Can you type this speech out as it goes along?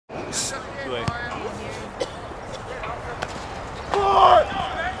Too late.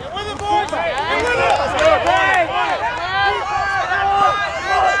 Get with it, boys! Get with it!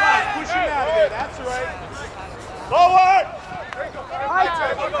 Push him out of there, that's right. Forward!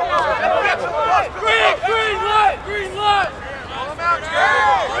 Green light! Green light! Call him out,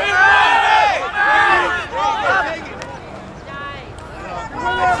 green light!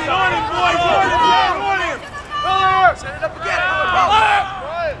 On him, boys! On him! Set it up again!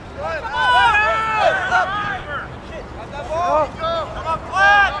 Come on,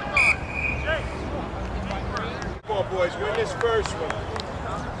 flat! Come on, boys, win this first one.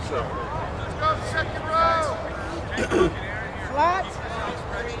 So. Let's go, second row! Flat!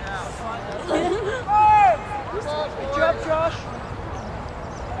 Good job, Josh.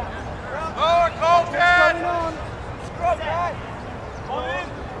 Forward, Colton! Scrub, guys!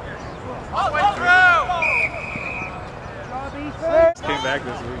 All the way through! Came back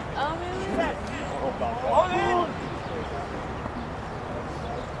this week. Oh, really? Hold in!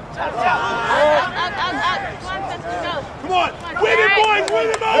 Come on! Win it, boys! Win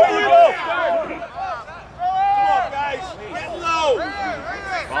it over! Come on, guys! Get low!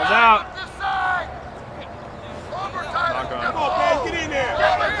 Ball's out. Come on, Ben! Get in there!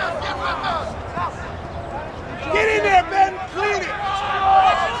 Get in there, Ben! Clean it!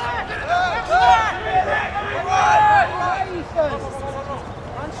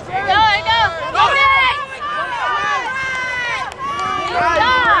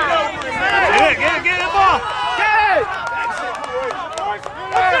 Get the ball! Get it!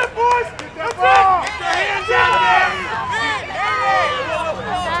 That's it, boys! Get that ball! Get your hands out there!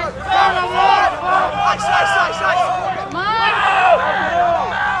 Come on!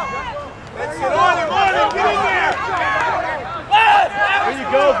 That's it, on him, get in there! There you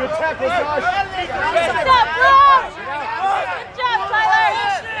go, good tackle, Josh. Good job, bro! Good job,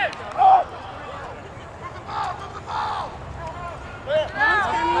 Tyler!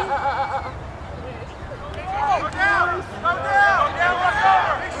 Go down! Go down!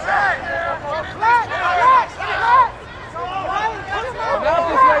 Out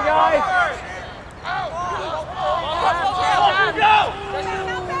this way, guys!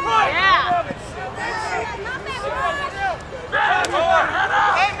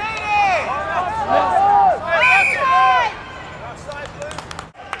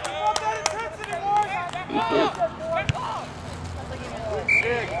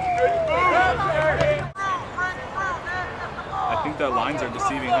 I think the lines are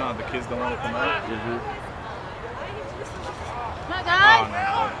deceiving, huh? The kids don't want to come out. Come on, guys!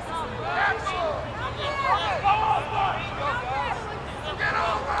 Get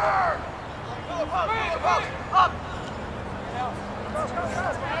over! Up!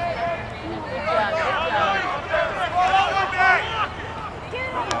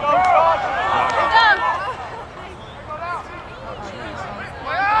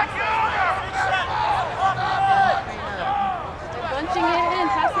 Bunching it in,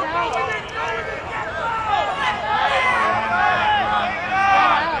 pass it out.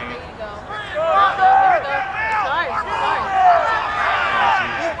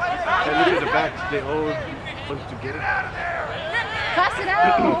 Hey, look at the back. They all look to get it. Pass it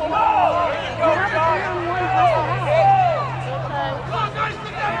out. You have a 3-on-1, pass it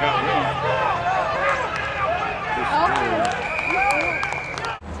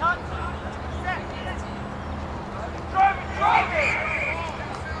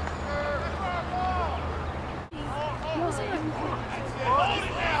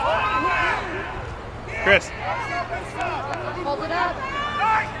Chris. Hold it up.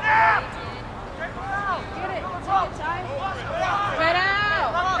 Get it. Take it, Ty. Spread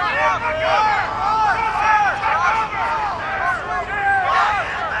out.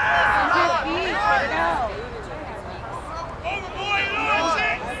 Good feet. Spread it out.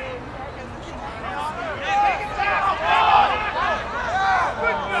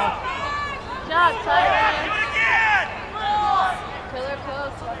 Good job, Tyler. Killer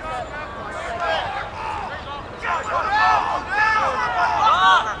post.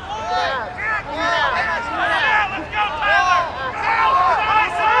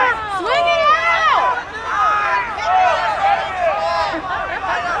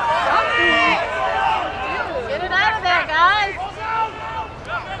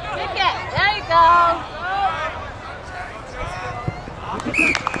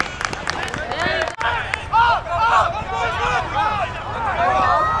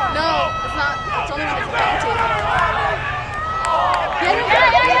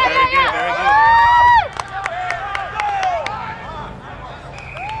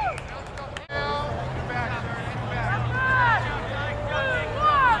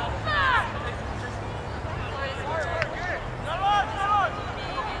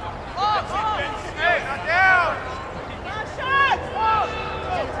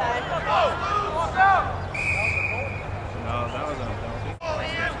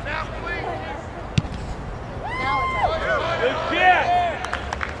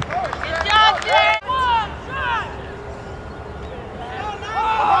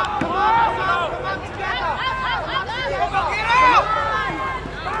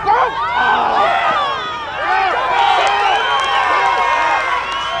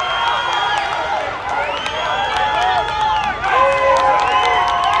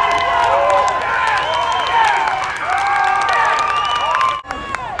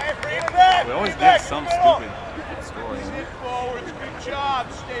 They always get some stupid score. Forwards, good job.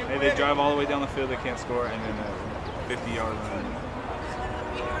 Stay Hey, they drive all the way down the field, they can't score, and then a 50-yard run.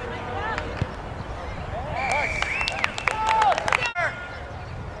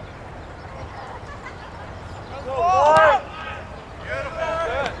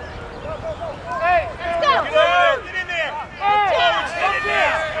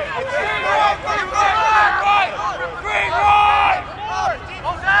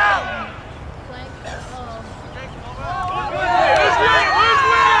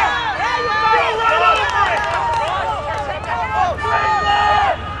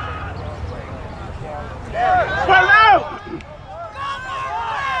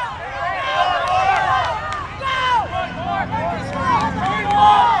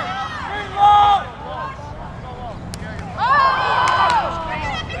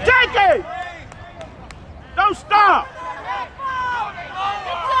 Don't stop!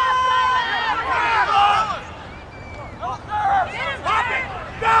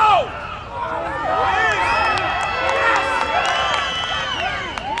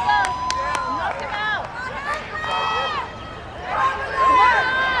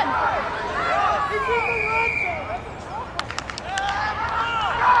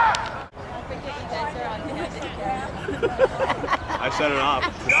 I shut it off.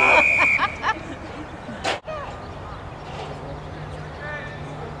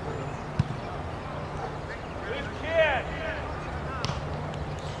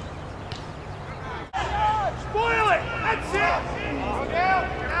 Spoil it! That's it!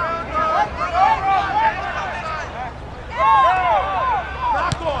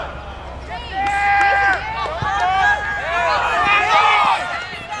 Knock on!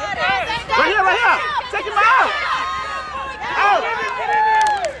 Right here! Take him out! Out!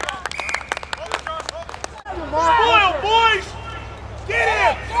 Spoil, boys! Get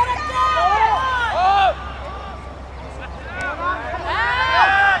him!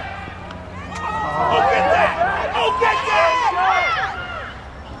 Oh, get that! Oh, get that!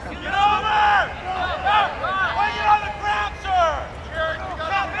 Get over! Bring it on the ground, sir!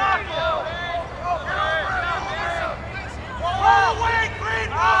 Roll away, Green!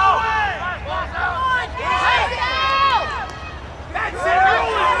 Roll away! That's it!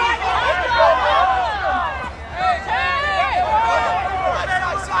 Roll it!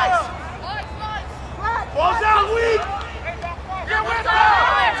 Ball's out, weak! Get with it!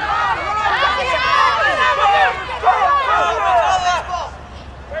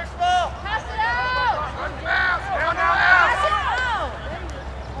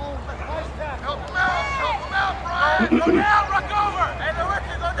 Go down, rock over! Hey, the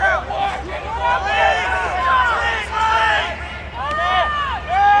Ricky, go down!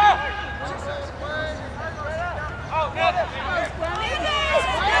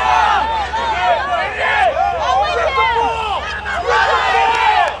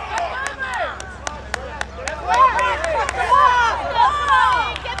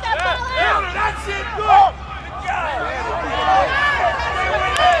 That's it, go!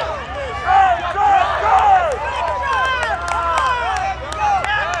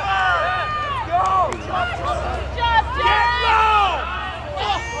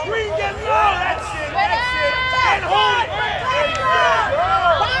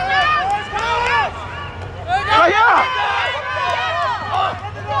 Good job!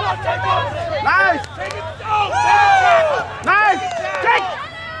 Nice! Nice!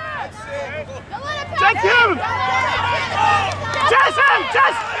 Take him! Jason!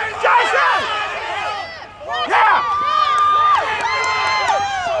 Jason! Yeah!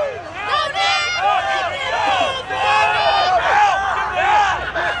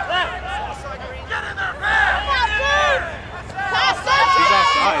 She's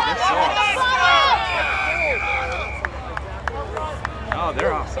offside. They're soft. Oh,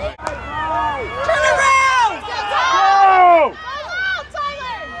 they're offside. Turn around! Go!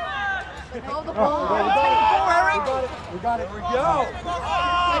 Hold the ball. We got it. Here we go.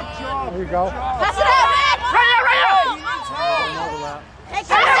 There you go. Pass it out, Rick! Right here! Hey,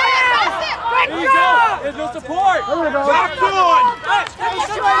 pass it! There you go. There's no support. Locked on. Take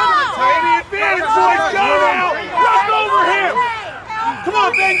the advantage, boys. Go now. Rock over him. Come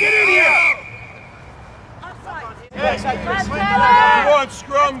on, Ben. Get in here. Come on,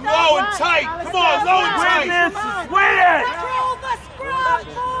 scrum. Low and tight. Come on, low and tight. Win it. Control the scrum,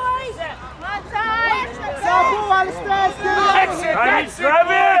 boys! One side! That's it. That's it.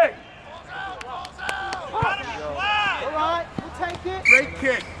 Alright, we'll take it. Great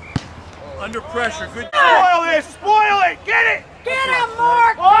kick. Under pressure. Good. Spoil this. Spoil it. Get it. Get him,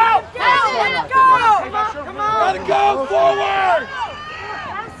 Mark! Oh. Let's go! Come on. Gotta go forward.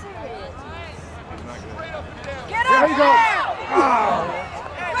 That's it.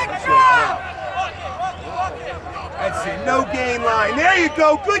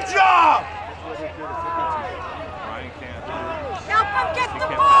 Rico. Good job. Ryan can't. Help him get the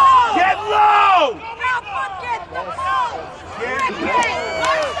ball! Get low. Help him get the ball!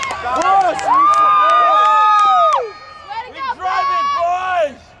 Push. Let it go. Drive it,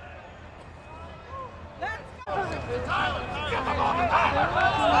 boys.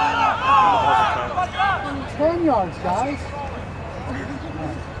 10 yards, guys.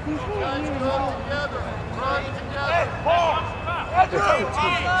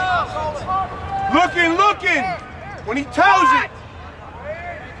 Looking. When he tells it.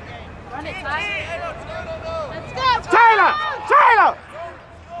 Run it, Ty. Let's go. Taylor.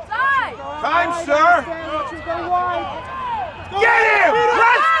 Ty. Time, sir. Get him.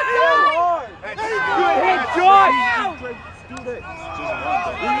 Good hit, Josh.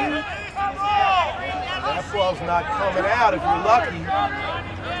 That ball's not coming out if you're lucky.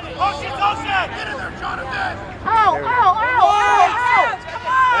 Get in there, Jonathan! Ow.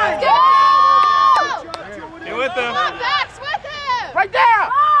 Let's go. Get with him. Come on, Max, with him. Right there.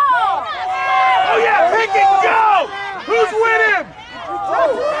 Oh yeah, pick and go. Who's with him?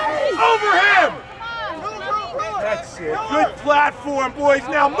 Over him. That's it. Good platform, boys.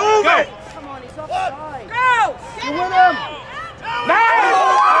 Now move it. Come on, he's offside. Go! You with him? Nice.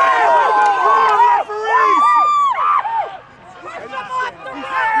 Referees. Push him off the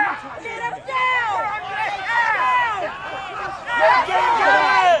mat! Get him down!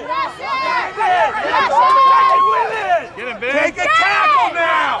 Get him, big. Take a tackle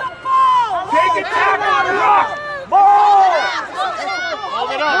now. The ball! Take a tackle on the rock. Ball.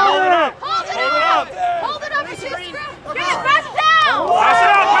 Hold it up. Hold it up. It's your scrum. Get it back down. Pass it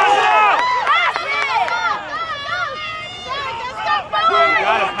out. Pass it. You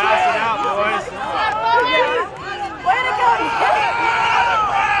gotta pass it out, boys. Way to go!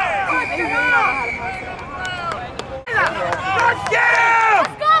 Let's get him.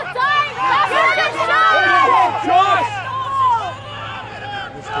 Let's go, Ty. Pass it to Josh.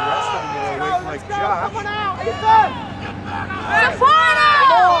 The rest of them are waiting like Josh. Come on out, Ethan! Support him.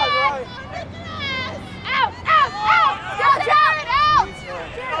 Out. Go, Jared, out.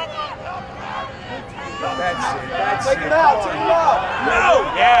 That's it. Take it out, take it out. No.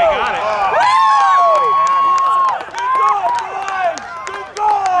 Yeah, I got it. Good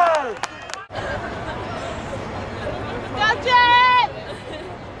goal. Go, Jared.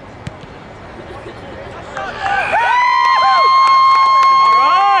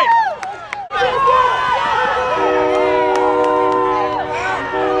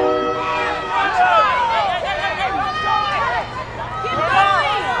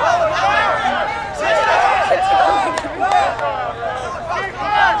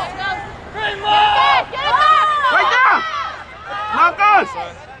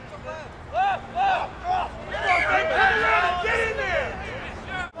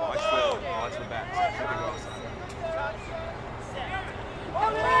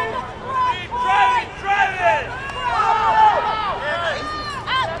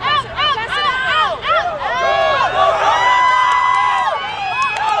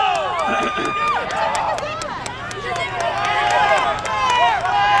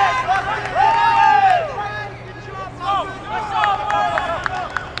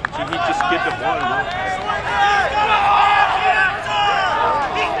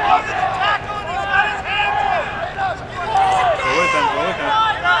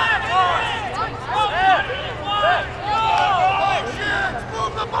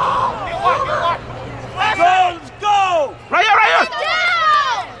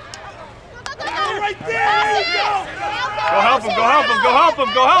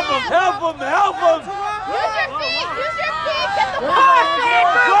 Go help him. Help him. Use your feet. Get the ball.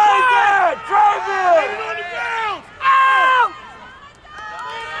 Drive it. Get it on the ground. Out!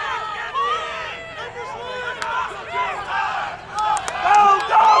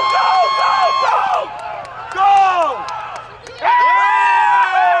 Go. Yeah!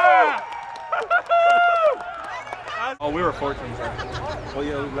 Oh, we were 14. Oh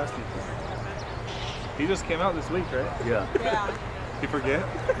yeah, we left him. He just came out this week, right? Yeah. You forget?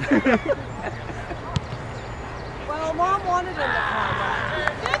 Well, Mom wanted him to come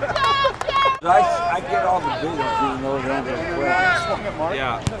back. Good job, Jared. I get all the videos, even though they're under the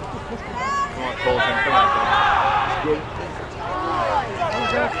Yeah. Come on, Colton. Come on,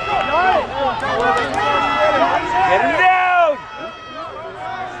 Get him down.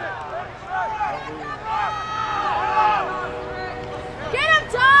 Get him,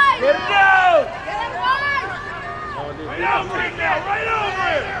 Ty. Get him down. Get him wide. Right over him now. Right over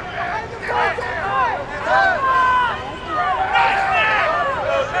him.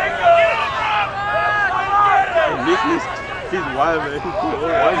 He's wild. Why is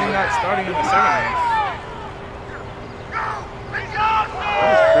he not starting in the second half?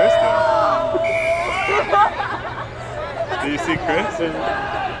 What is Chris doing? Do you see Chris?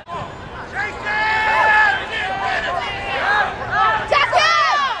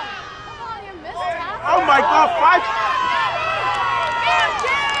 Oh my God, 5.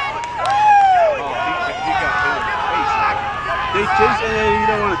 He got hit in the face. They chase and then you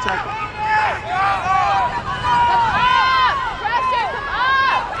don't want to tackle.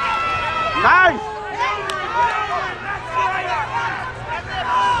 Nice!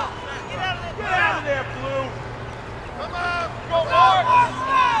 Get out of there, Blue! Come on! Go hard!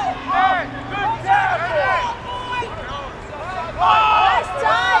 Hey, good tackle! Nice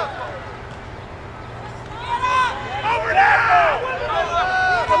time! Over now!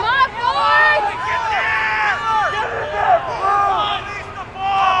 Come on, boys! Get there! Get in there, Blue! Release the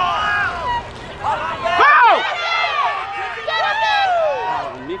ball! Go! Get him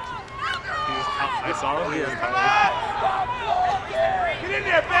in! I saw him. He was tired. Get in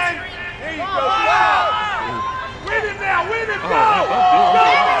there, Ben! There you go. Win him now! Win him! Go!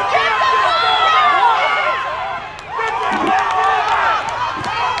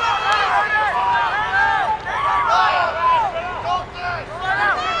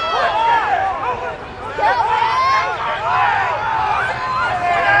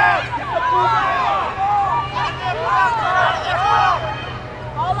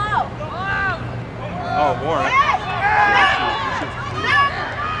 Oh, Warren.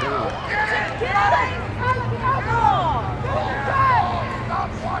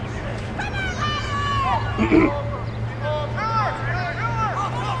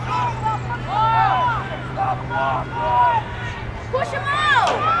 Push him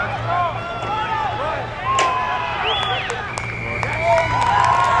out!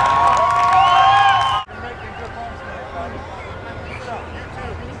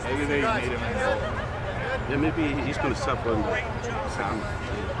 Maybe they made him. Yeah, maybe he's going to suffer in the sound.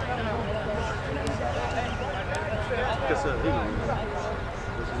 Because, you know,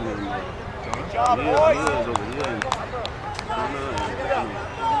 what's his name? Good job, boys! Over here and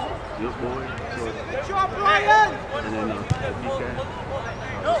your boy. So, Good job, Ryan! and then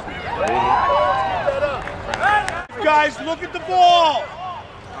Guys, look at the ball!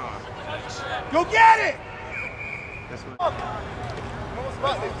 Go get it! that's what.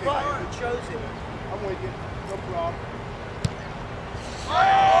 You chose him. I'm with you. No problem.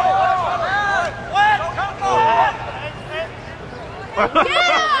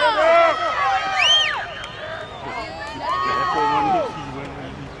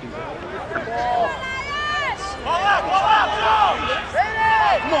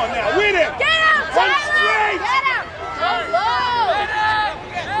 Come on now, win it! Get him, Run Tyler! straight! Get him! Go low!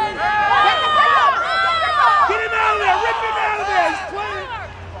 Get him out of there! Rip him out of there! He's playing!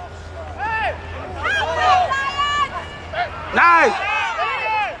 Nice!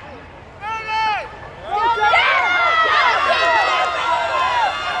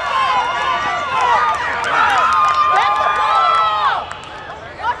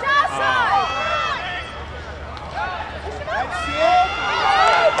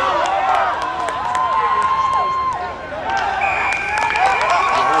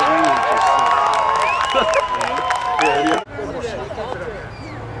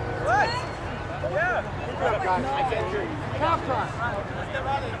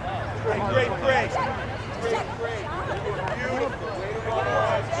 Great.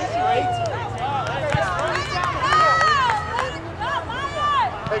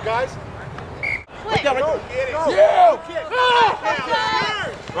 Hey guys. Quick. Go get it.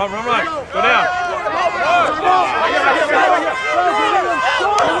 Run. Go down.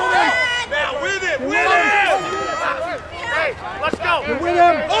 Now with it. Hey, let's go. Get with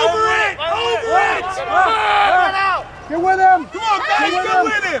him! Over it. Get with him! Come on, guys, go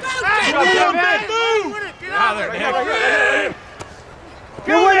with him. Hey, Get with him, man. Move. Get out of there, Nick.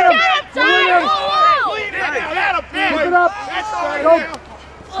 Get with him! Get with him! Pick it up! Go!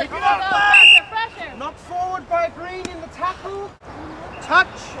 Pressure. Knock forward by Green in the tackle. Touch.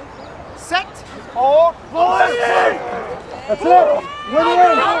 Set. Or volley! That's it! Win it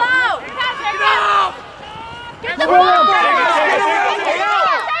in! Go out. Get the Get with ball. him! Get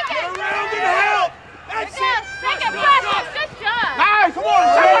around and help. That's it. Take it, pressure. Good job. Nice. Come on,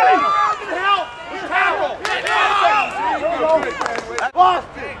 Charlie. Help. Tackle.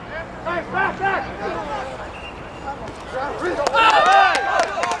 Boston! Back!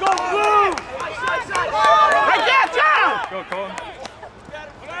 Go blue. Right there, John. Go, Colin.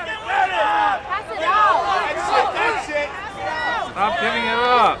 Pass it out. That's it. Stop giving it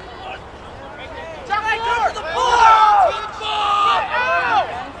up. Go to the ball.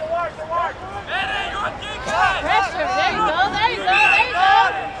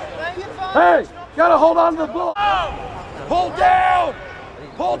 Hey, gotta hold on to the ball. Pull down!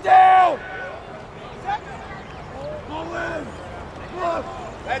 Pull down! Pull in! Look!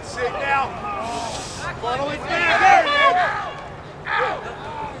 That's it now. Funnel it down. There it is.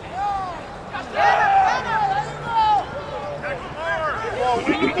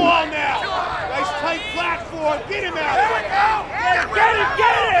 Win the ball now. Nice tight platform. Get him out. Get him.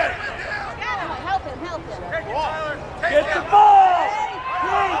 Help him. Get the ball.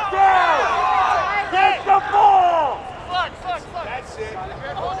 Get down. Get the ball. That's it.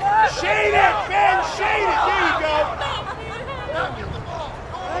 Shade it, Ben. Shade it. There you go.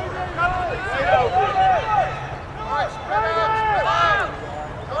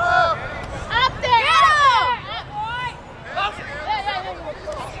 Up there!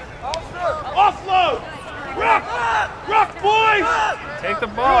 Offload! Ruck, boys! Take the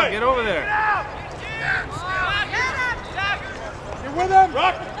ball. Get over there. Get with him!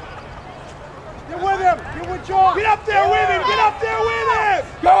 Ruck! Get with him! Get with John! Get up there with him! Get up there with him!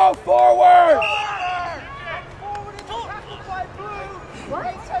 Go forward!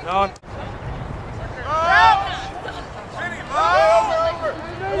 No.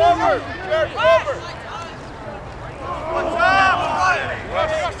 Over!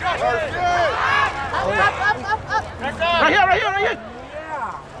 Right here!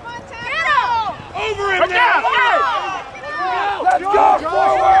 Over him now! Let's go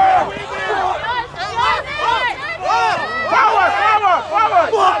forward! Forward!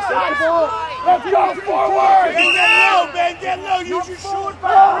 Let's go forward! Ben, get low! Use your shoulder!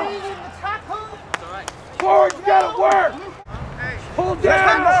 Forward, you gotta work! Pull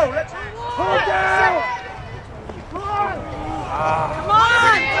down! Pull down! Come on!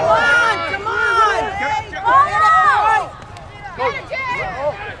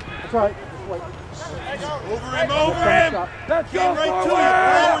 That's right. Over him! Let's go right to you!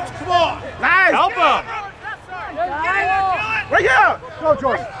 Forwards, come on! Nice. Help him. Right here! Go,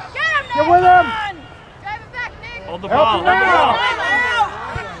 Jordan. Get with him. Hold the ball.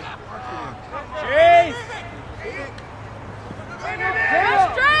 Jeez! Get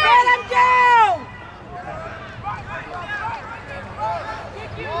him down!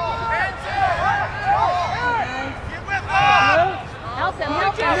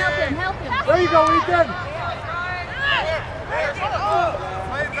 Help him. There you go, Ethan.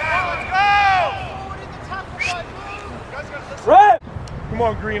 Right! Come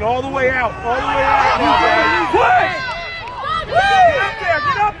on, Green, all the way out. Push!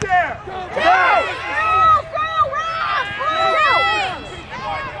 Get up there! Go!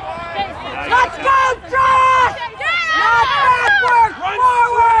 Let's go, Josh! Not backwards!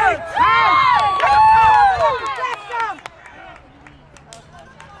 Forward!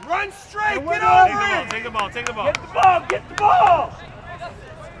 Run straight! Get over it! Take the ball. Get the ball!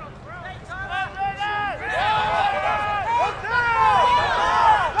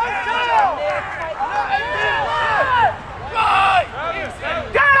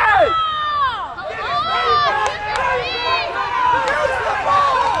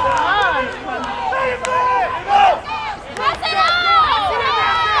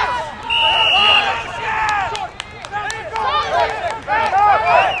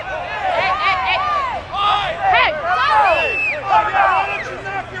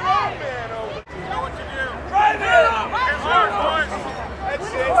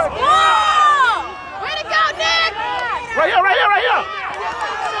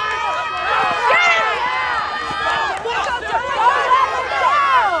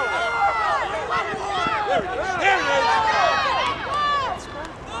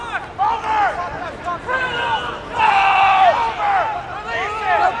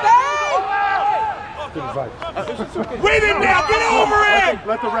 With him now, get over him!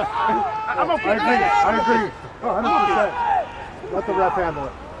 Let the ref. I agree. 100%. Let the ref handle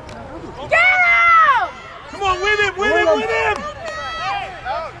it. Get him! Come on, with him!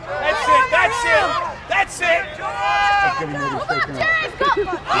 That's it! That's getting ready to stay down.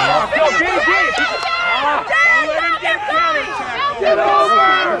 Go, get it! Let him get counter-attack. Get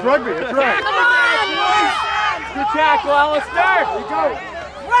over! It's rugby, it's right. Come on! Good tackle, Alistair. There you go.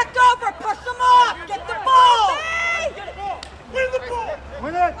 Work over! Push them off! Get the ball! Win the ball!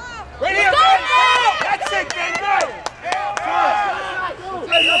 Win it. Right here, Go, Ben! go! That's it, Ben! Good!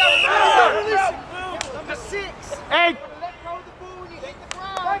 Number 6. Hey,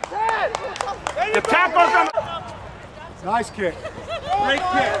 the tackle's on. Nice kick. Great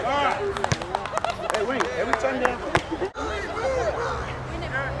kick. All right. Hey, wait. Every time down.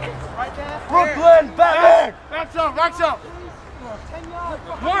 Brooklyn, back! Backs up.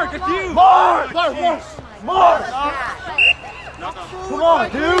 Mark, it's you! Mark! Come on,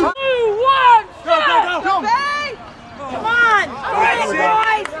 dude. 2-1! it,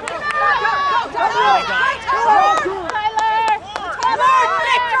 boys! Tyler,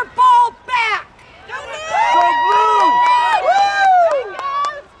 get your ball back! Go blue!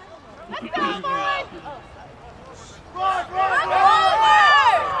 Let's go, boys!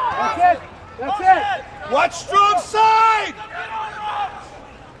 That's it. That's it. Watch strong side!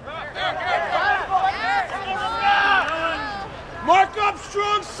 Mark up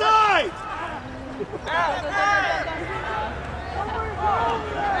strong side!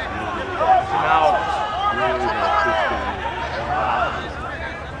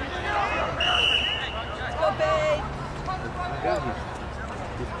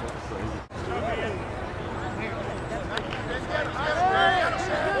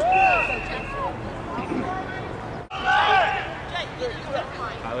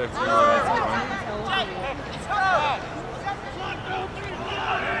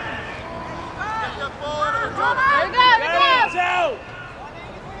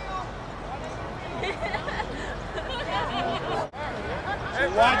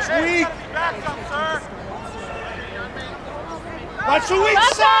 Watch weak! Watch the weak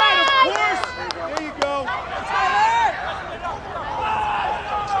side, of course! There you go.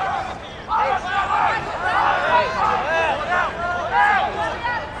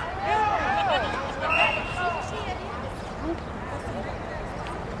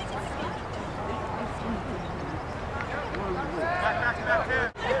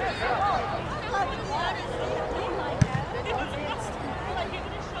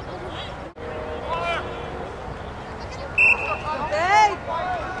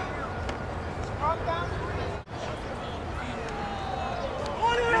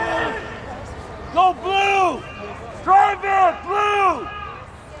 Go blue! Drive it, blue!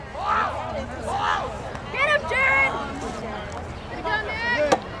 Get him, Jared!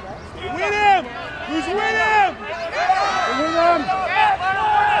 Win him! Who's win him? Win them.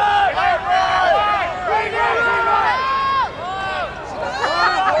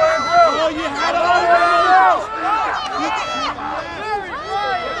 Oh, you had it all.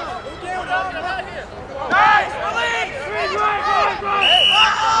 Nice! Release!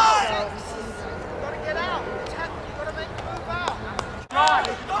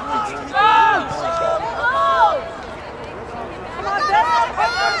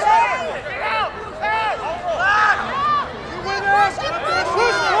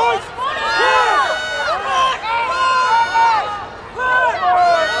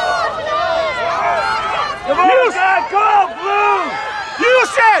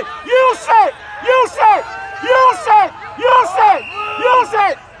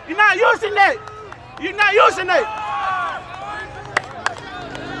 You're not using it! You're not using it!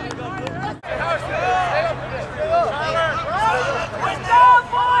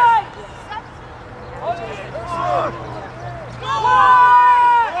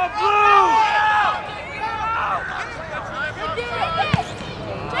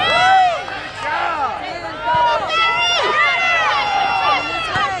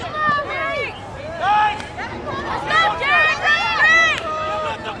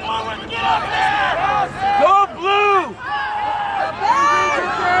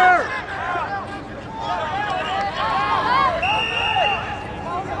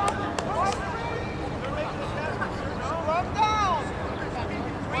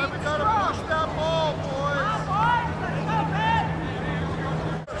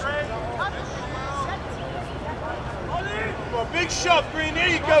 Big shove, Green. There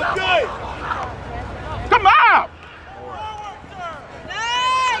you go. Good. Come on.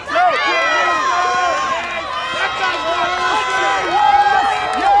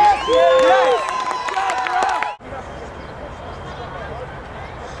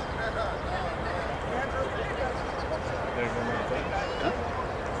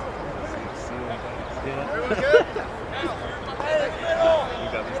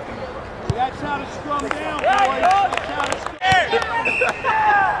 That's how to scrum down, boys. That's how to scrum.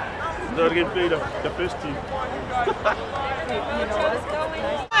 They're getting beat up the fish team.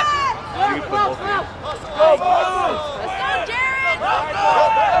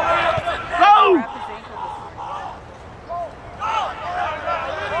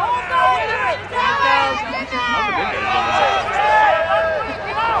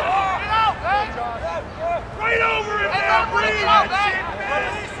 Right over him now, Bree.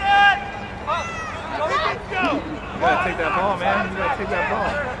 Go. You gotta take that ball, man. You gotta take that ball.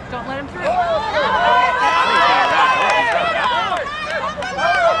 Don't let him through.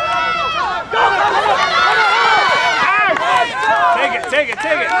 Take it.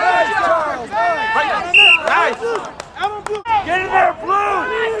 Nice. Get in there, Blue.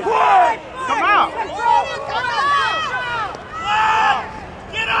 Come out.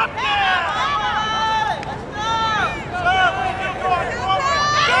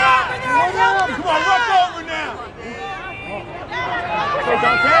 Go,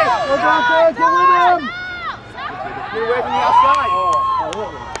 Dante, get with him! Get away from the outside.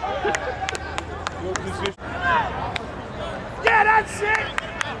 Yeah, that's it.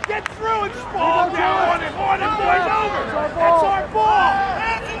 Get through and fall down on it, boys, over. That's our ball.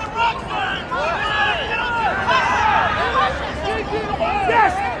 Hands in the ruck.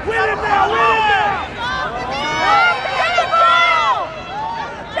 Yes, win it now, win it now.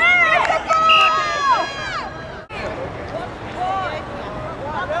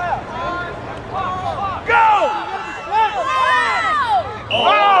 Go! Oh!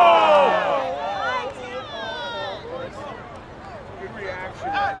 Good reaction.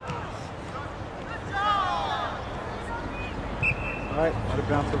 All right, let it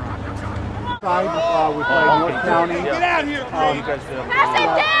bounce around. We play North County. Get out here, Green. You guys did. Pass it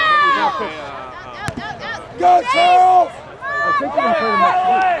down! Go, Charles! I think we're going to play the next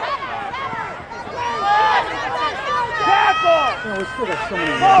week. Tackle! You know, we still got so many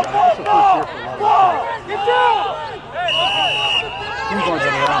years out. It's the first year for a lot of Ball! Get down! Teams only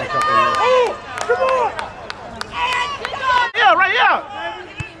been around a couple of years. Oh! Come on! Yeah, right here!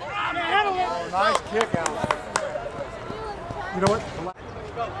 Nice kick out. You know what?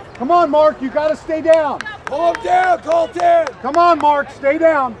 Come on, Mark. You got to stay down. Pull him down, Colton! Come on, Mark. Stay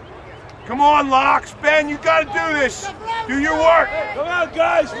down. Come on, Locks. Ben, you got to do this. Do your work. Come on,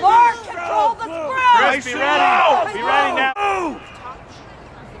 guys. Mark, control the screw. Chris, be ready. Be ready now. Move.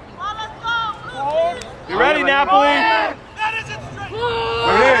 Be ready, Napoli. There it is.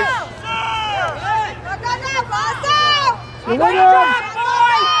 Get with him.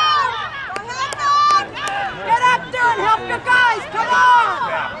 Get up there and help your guys. Come on.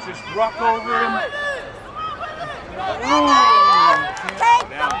 Now, just rock over him. Take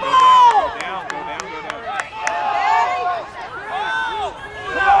the Down, ball. go down, go down, go down.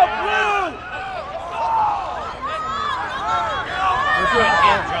 Go, Blue.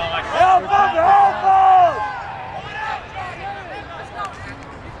 Help him, help him.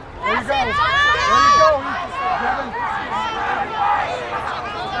 There you go. There you go, Kevin.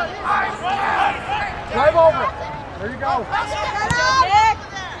 Drive over. There you go.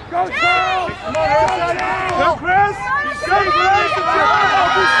 Go, Charles. Come on, Harrison. Go, Chris. Go, Chris.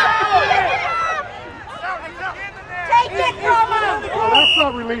 Take it from him. Oh, that's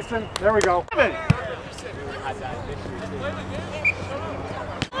not releasing. There we go.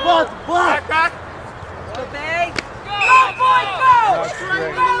 Back, back. Go, boy, go.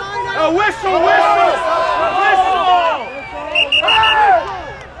 Oh, whistle, whistle. Whistle. Hey!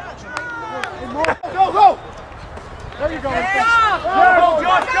 Go, go. There you go. Go. Go,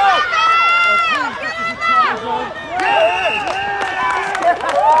 Josh, go.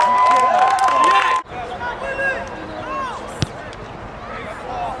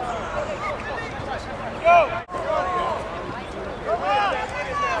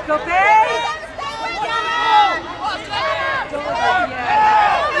 Go, Bay. Go, Bay.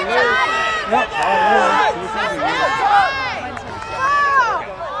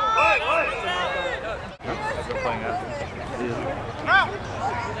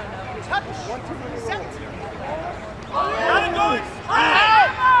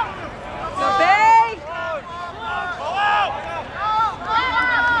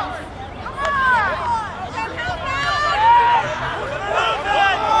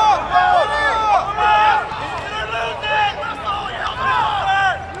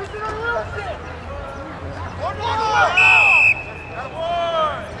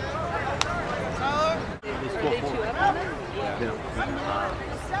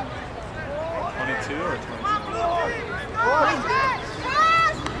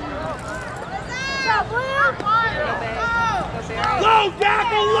 Go,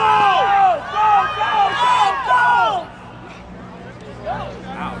 tackle low! Go, go, go, go!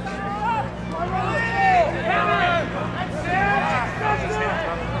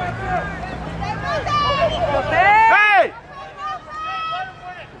 Hey!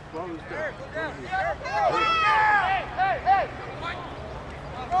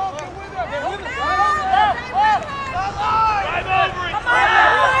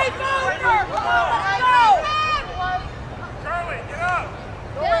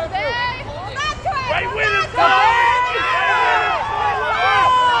 Right with him,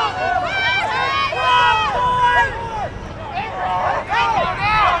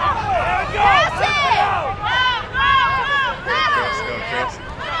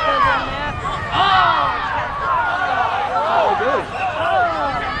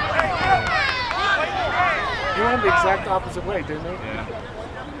 He went the exact opposite way, didn't he? Yeah.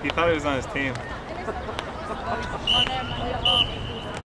 He thought he was on his team.